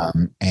 right?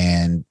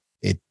 And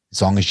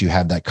as long as you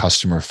have that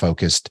customer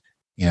focused,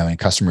 and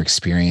customer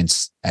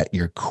experience at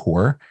your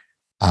core,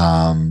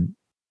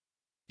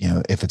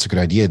 if it's a good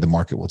idea, the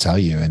market will tell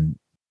you, and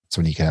it's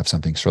when you can have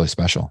something really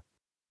special.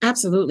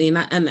 Absolutely.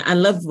 And I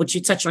love what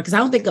you touched on, because I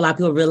don't think a lot of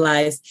people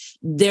realize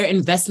their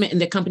investment in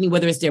their company,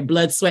 whether it's their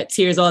blood, sweat,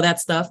 tears, all that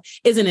stuff,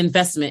 is an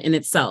investment in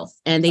itself.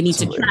 And they need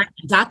to track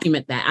and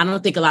document that. I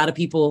don't think a lot of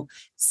people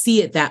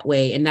see it that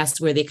way. And that's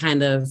where they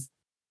kind of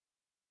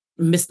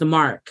miss the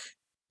mark.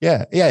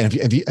 Yeah. Yeah. And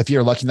if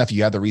you're lucky enough,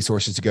 you have the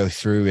resources to go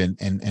through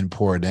and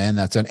pour it in.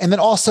 And then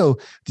also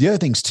the other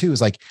things too,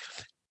 is like,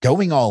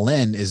 going all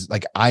in is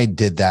like, I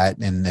did that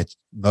and it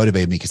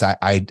motivated me because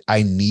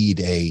I need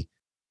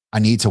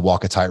to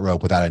walk a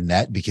tightrope without a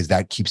net, because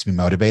that keeps me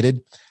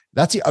motivated.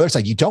 That's the other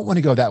side. You don't want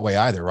to go that way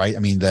either, right? I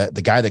mean,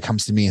 the guy that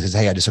comes to me and says,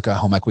 hey, I just took a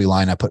home equity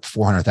line. I put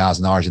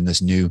 $400,000 in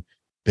this new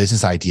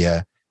business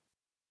idea.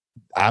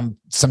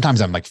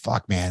 Sometimes I'm like,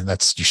 fuck, man,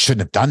 you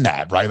shouldn't have done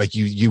that, right? Like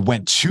you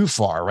went too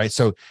far, right?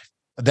 So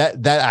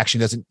that action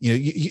doesn't,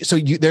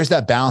 there's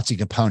that balancing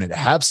component.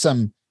 Have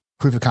some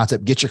proof of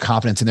concept, get your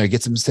confidence in there,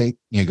 get some stake,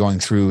 going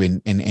through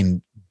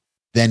and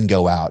then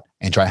go out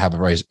and try to have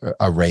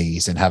a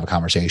raise and have a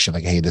conversation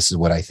like, hey, this is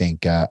what I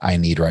think I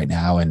need right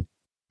now. And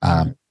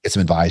get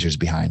some advisors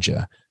behind you,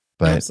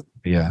 but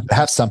yeah,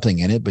 have something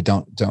in it, but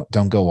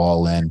don't go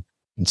all in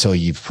until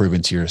you've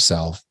proven to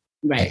yourself,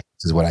 right, hey,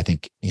 this is what I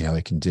think,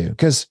 it can do.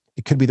 Cause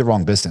it could be the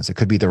wrong business. It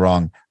could be the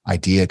wrong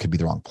idea. It could be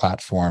the wrong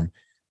platform,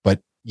 but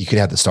you could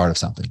have the start of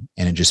something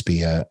and it just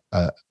be a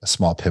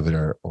small pivot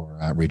or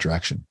a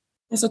redirection.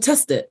 And so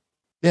test it.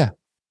 Yeah.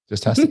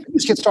 Just test it.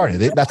 Just get started.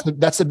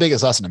 That's the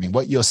biggest lesson. I mean,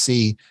 what you'll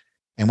see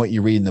and what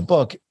you read in the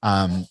book,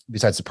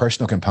 besides the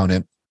personal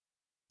component,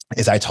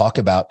 is I talk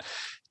about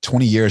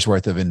 20 years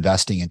worth of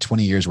investing and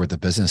 20 years worth of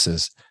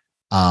businesses,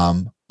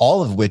 all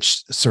of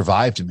which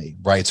survived me,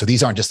 right? So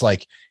these aren't just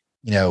like,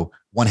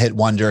 one hit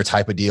wonder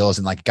type of deals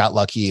and like got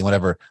lucky and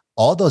whatever.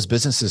 All those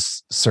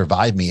businesses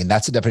survived me. And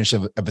that's the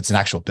definition of it's an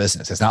actual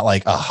business. It's not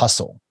like a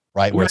hustle,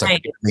 right? Where it's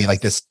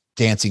like this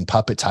dancing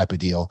puppet type of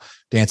deal,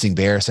 dancing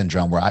bear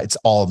syndrome, where it's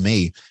all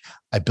me.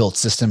 I build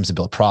systems and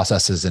build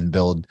processes and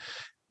build,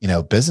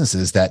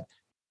 businesses that,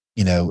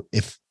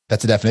 if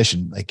that's a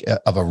definition like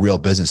of a real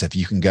business, if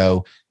you can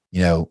go,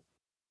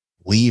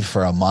 leave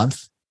for a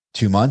month,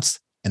 2 months,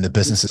 and the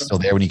business is still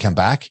there when you come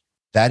back,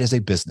 that is a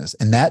business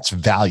and that's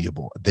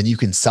valuable. Then you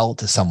can sell it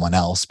to someone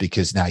else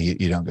because now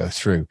you don't go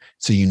through.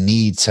 So you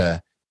need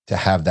to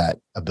have that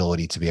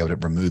ability to be able to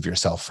remove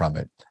yourself from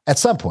it at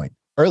some point.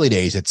 Early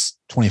days, it's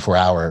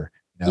 24-hour,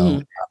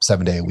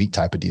 7-day a week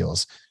type of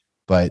deals.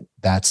 But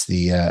that's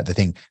the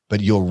thing.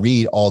 But you'll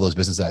read all those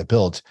businesses I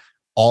built,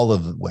 all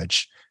of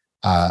which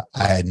I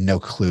had no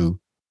clue.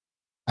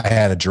 I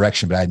had a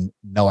direction, but I had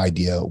no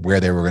idea where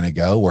they were going to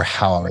go or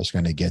how I was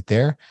going to get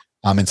there.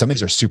 And some of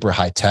these are super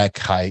high tech,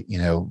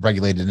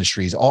 regulated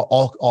industries,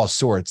 all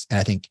sorts. And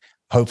I think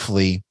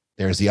hopefully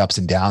there's the ups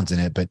and downs in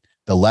it, but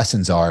the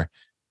lessons are,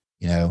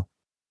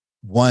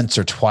 once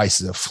or twice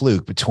is a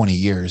fluke, but 20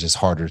 years is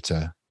harder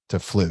to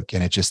fluke.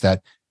 And it's just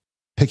that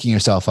picking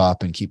yourself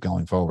up and keep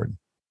going forward.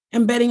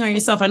 And betting on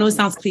yourself. I know it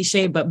sounds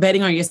cliche, but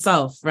betting on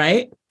yourself,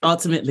 right?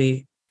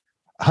 Ultimately.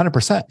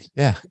 100%.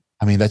 Yeah.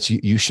 I mean,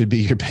 you should be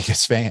your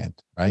biggest fan,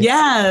 right?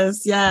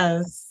 Yes.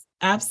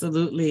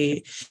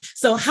 Absolutely.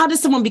 So how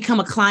does someone become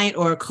a client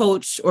or a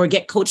coach or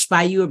get coached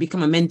by you or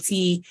become a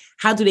mentee?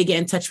 How do they get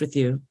in touch with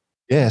you?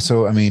 Yeah.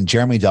 So, I mean,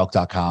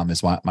 jeremydelk.com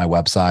is my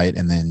website.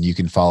 And then you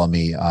can follow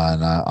me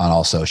on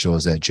all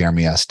socials at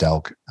Jeremy S.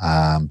 Delk.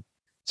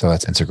 So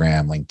that's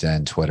Instagram,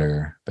 LinkedIn,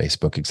 Twitter,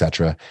 Facebook,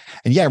 etc.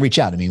 And yeah, reach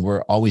out. I mean,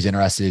 we're always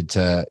interested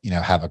to,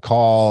 have a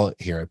call,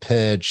 hear a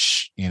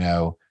pitch,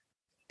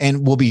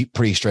 and we'll be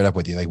pretty straight up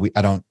with you. Like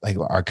I don't like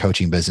our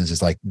coaching business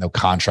is like no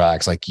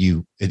contracts. Like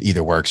it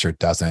either works or it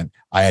doesn't.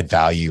 I add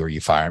value or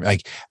you fire me.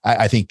 Like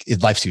I think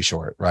life's too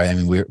short, right? I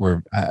mean,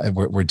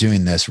 we're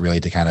doing this really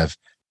to kind of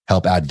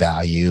help add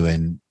value.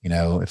 And,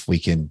 if we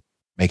can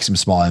make some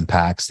small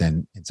impacts,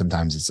 and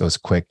sometimes it's those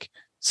quick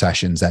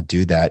sessions that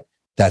do that.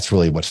 That's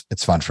really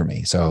it's fun for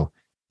me. So,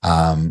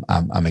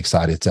 I'm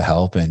excited to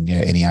help, and,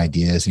 any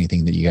ideas,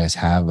 anything that you guys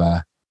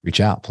have, reach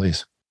out,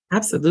 please.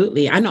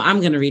 Absolutely. I know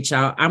I'm going to reach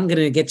out. I'm going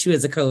to get you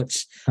as a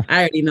coach. I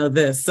already know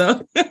this.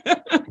 So,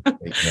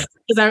 because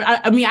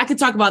I mean, I could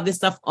talk about this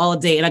stuff all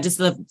day, and I just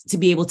love to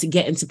be able to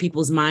get into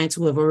people's minds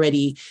who have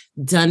already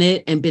done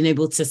it and been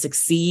able to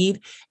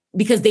succeed,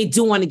 because they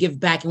do want to give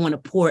back and want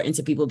to pour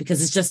into people,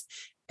 because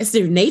it's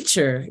their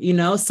nature,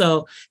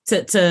 so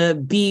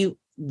to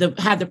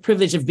have the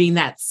privilege of being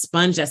that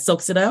sponge that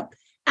soaks it up.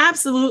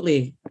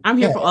 Absolutely. I'm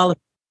here for all of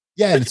it.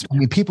 Yeah.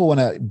 And people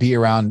want to be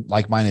around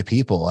like-minded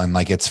people, and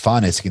like, it's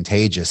fun, it's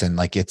contagious. And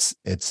like, again,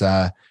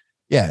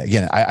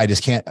 I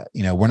just can't,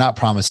 we're not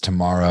promised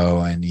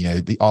tomorrow, and,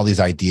 all these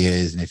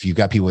ideas. And if you've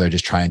got people that are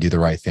just trying to do the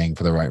right thing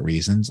for the right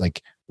reasons,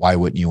 like, why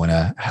wouldn't you want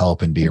to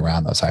help and be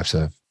around those types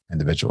of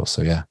individuals?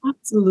 So, yeah.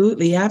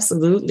 Absolutely.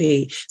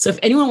 Absolutely. So if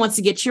anyone wants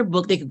to get your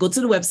book, they could go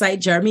to the website,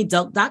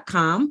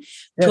 jeremydelk.com,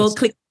 go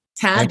click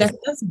tab that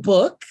says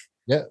book.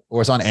 Yeah.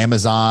 Or it's on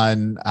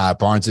Amazon,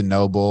 Barnes and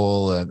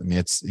Noble. I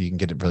mean, you can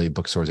get it really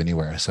bookstores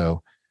anywhere.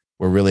 So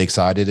we're really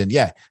excited, and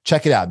yeah,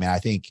 check it out, man. I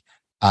think,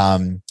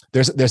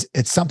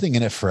 it's something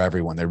in it for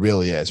everyone. There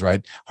really is,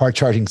 right? Hard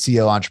charging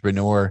CEO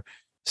entrepreneur,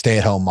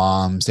 stay-at-home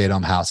mom,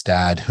 stay-at-home house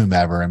dad,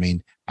 whomever. I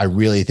mean, I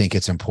really think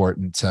it's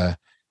important to,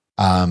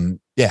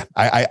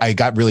 I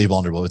got really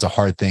vulnerable. It was a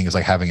hard thing. It was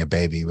like having a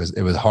baby. It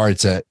was hard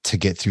to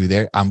get through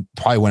there. I'm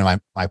probably one of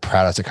my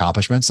proudest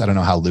accomplishments. I don't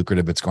know how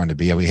lucrative it's going to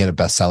be. We hit a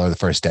bestseller the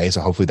first day, so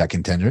hopefully that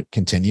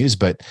continues.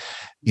 But,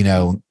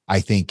 I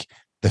think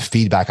the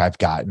feedback I've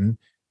gotten,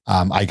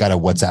 I got a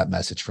WhatsApp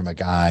message from a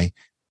guy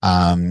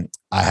I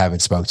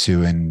haven't spoke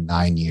to in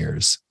 9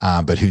 years,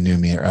 but who knew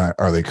me in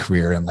early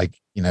career. And like,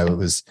 it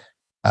was,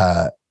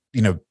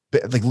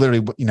 like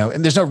literally,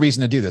 and there's no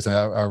reason to do this.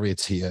 I'll read it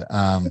to you.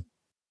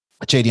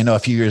 JD, I know a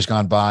few years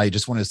gone by.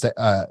 Just wanted to say,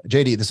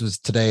 JD, this was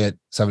today at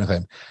 7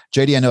 o'clock.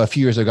 JD, I know a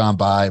few years have gone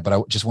by, but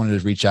I just wanted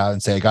to reach out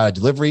and say, I got a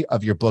delivery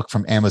of your book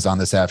from Amazon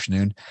this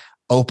afternoon.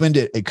 Opened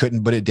it. It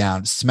couldn't put it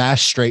down.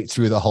 Smashed straight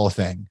through the whole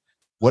thing.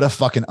 What a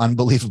fucking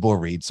unbelievable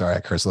read. Sorry,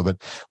 I cursed a little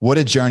bit. What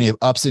a journey of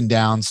ups and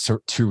downs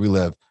to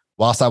relive.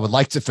 Whilst I would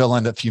like to fill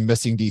in a few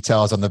missing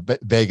details on the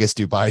Vegas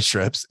Dubai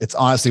trips, it's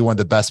honestly one of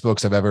the best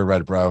books I've ever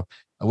read, bro.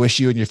 I wish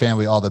you and your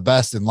family all the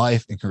best in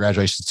life, and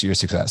congratulations to your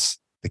success.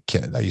 The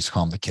kid. I used to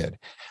call him the kid.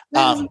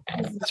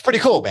 That's pretty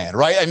cool, man.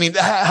 Right. I mean,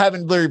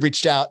 having literally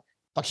reached out,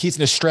 he's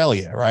in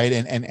Australia, right.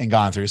 And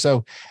gone through.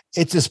 So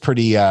it's just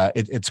pretty,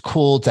 it's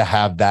cool to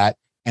have that.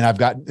 And I've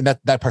got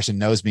that person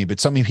knows me, but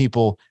so many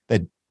people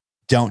that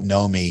don't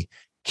know me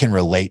can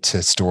relate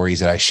to stories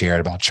that I shared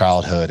about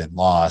childhood and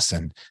loss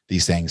and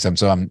these things.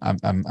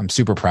 I'm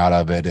super proud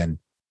of it. And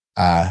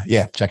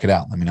check it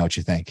out. Let me know what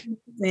you think.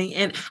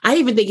 And I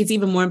even think it's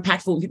even more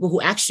impactful when people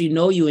who actually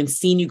know you and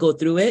seen you go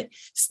through it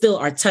still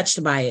are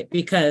touched by it,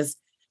 because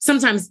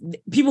sometimes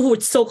people who are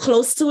so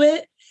close to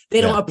it, they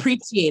don't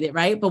appreciate it.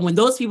 Right. But when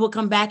those people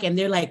come back and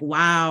they're like,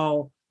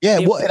 wow. Yeah.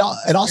 Well,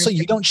 and also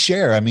you don't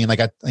share. I mean, like,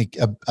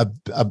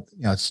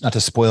 it's not to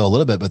spoil a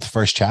little bit, but the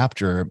first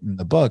chapter in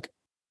the book,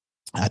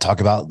 I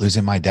talk about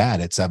losing my dad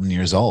at 7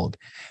 years old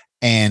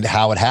and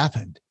how it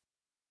happened.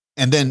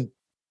 And then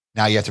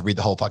now you have to read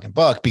the whole fucking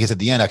book, because at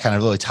the end I kind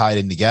of really tie it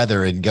in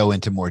together and go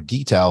into more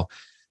detail.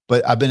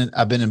 But I've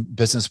been in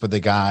business with a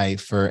guy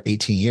for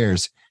 18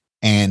 years,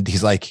 and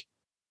he's like,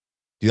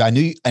 dude, I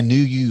knew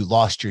you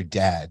lost your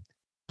dad,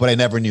 but I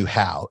never knew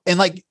how. And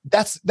like,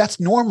 that's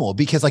normal,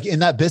 because like in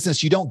that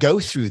business, you don't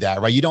go through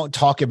that, right? You don't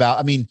talk about,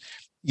 I mean,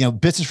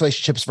 business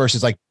relationships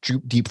versus like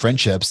deep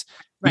friendships.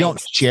 You don't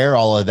share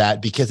all of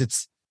that because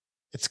it's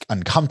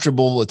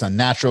uncomfortable. It's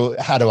unnatural.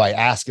 How do I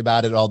ask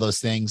about it? All those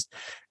things.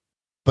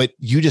 But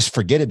you just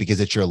forget it because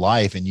it's your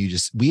life. And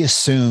we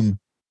assume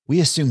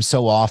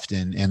so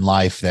often in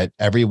life that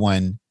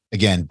everyone,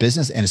 again,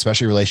 business and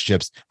especially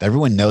relationships, that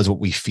everyone knows what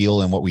we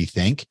feel and what we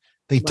think.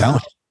 They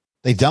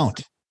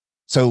don't.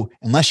 So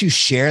unless you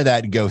share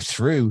that and go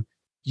through,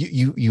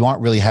 you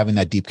aren't really having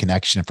that deep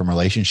connection from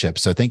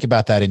relationships. So think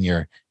about that in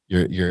your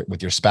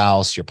with your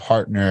spouse, your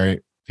partner,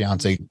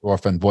 fiance,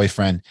 girlfriend,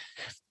 boyfriend.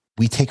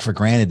 We take for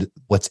granted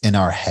what's in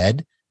our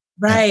head.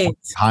 Right.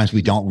 Times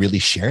we don't really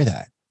share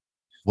that.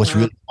 What's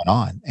really going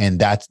on. And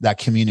that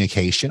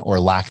communication or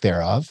lack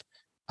thereof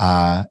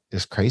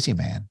is crazy,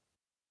 man.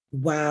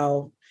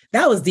 Wow.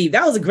 That was deep.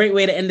 That was a great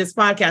way to end this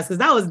podcast, because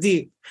that was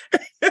deep.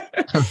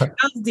 That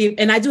was deep.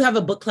 And I do have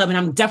a book club, and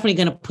I'm definitely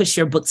going to push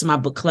your book to my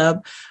book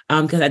club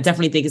because I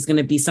definitely think it's going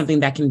to be something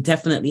that can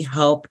definitely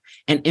help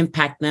and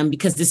impact them,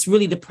 because this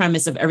really the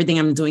premise of everything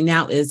I'm doing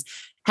now is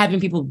having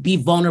people be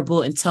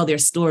vulnerable and tell their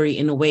story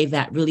in a way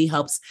that really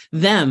helps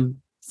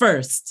them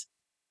first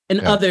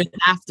and others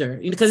after,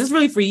 because it's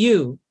really for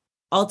you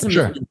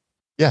ultimately. Sure.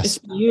 Yes.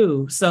 It's for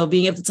you. So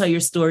being able to tell your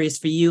story is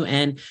for you,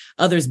 and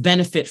others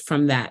benefit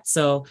from that.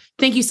 So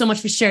thank you so much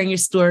for sharing your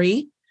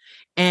story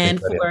and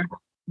for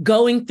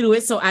going through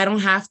it so I don't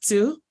have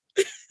to.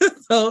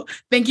 So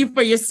thank you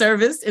for your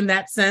service in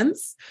that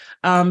sense,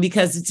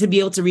 because to be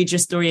able to read your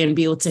story and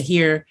be able to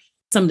hear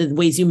some of the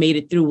ways you made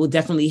it through will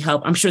definitely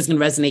help. I'm sure it's going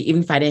to resonate,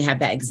 even if I didn't have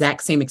that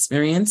exact same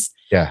experience.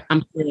 Yeah.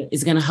 I'm sure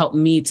it's going to help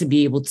me to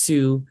be able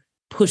to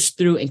push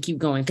through and keep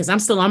going, because I'm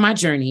still on my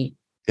journey.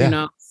 Yeah. You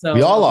know, so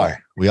we all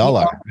are.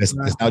 There's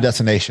no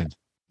destination.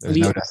 There's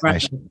no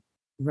destination.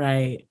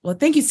 Right. Well,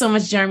 thank you so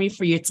much, Jeremy,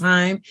 for your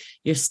time,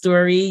 your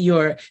story,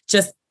 your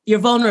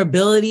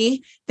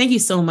vulnerability. Thank you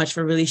so much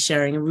for really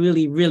sharing. I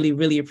really, really,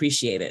 really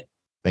appreciate it.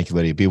 Thank you,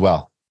 Lydia. Be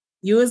well.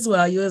 You as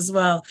well. You as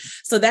well.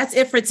 So that's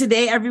it for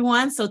today,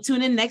 everyone. So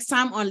tune in next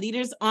time on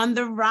Leaders on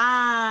the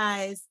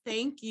Rise.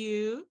 Thank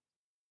you.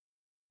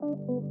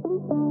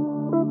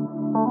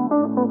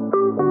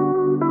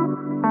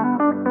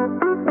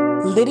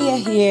 Lydia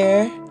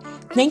here.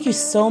 Thank you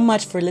so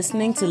much for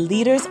listening to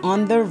Leaders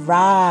on the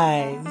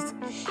Rise.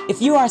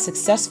 If you are a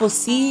successful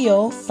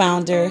CEO,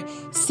 founder,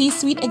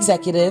 C-suite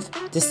executive,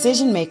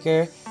 decision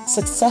maker,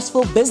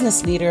 successful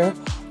business leader,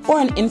 or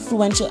an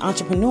influential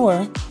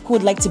entrepreneur who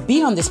would like to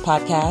be on this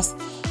podcast,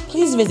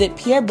 please visit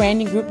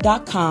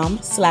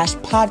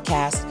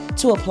pierrebrandinggroup.com/podcast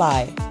to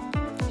apply.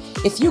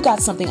 If you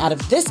got something out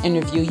of this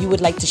interview you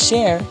would like to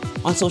share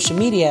on social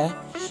media,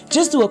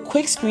 just do a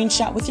quick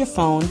screenshot with your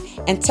phone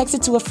and text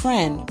it to a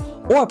friend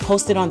or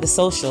post it on the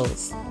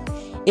socials.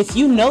 If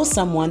you know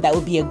someone that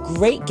would be a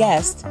great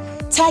guest,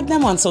 tag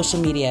them on social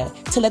media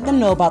to let them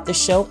know about the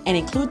show and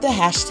include the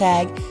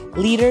hashtag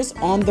Leaders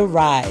on the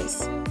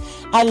Rise.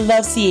 I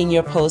love seeing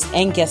your posts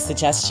and guest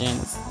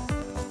suggestions.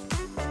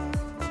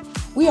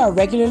 We are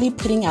regularly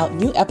putting out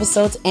new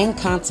episodes and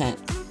content.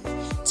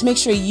 To make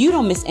sure you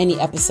don't miss any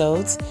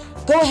episodes,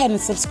 go ahead and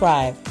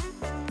subscribe.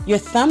 Your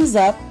thumbs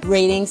up,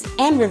 ratings,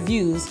 and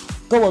reviews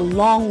go a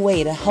long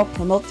way to help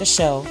promote the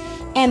show,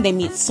 and they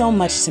mean so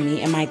much to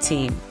me and my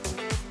team.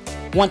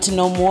 Want to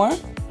know more?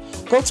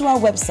 Go to our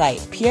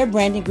website,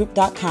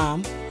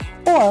 pierrebrandinggroup.com,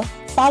 or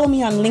follow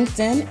me on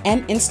LinkedIn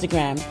and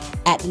Instagram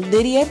at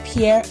Lydia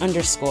Pierre_.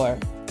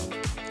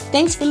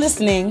 Thanks for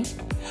listening.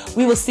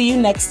 We will see you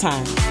next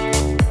time.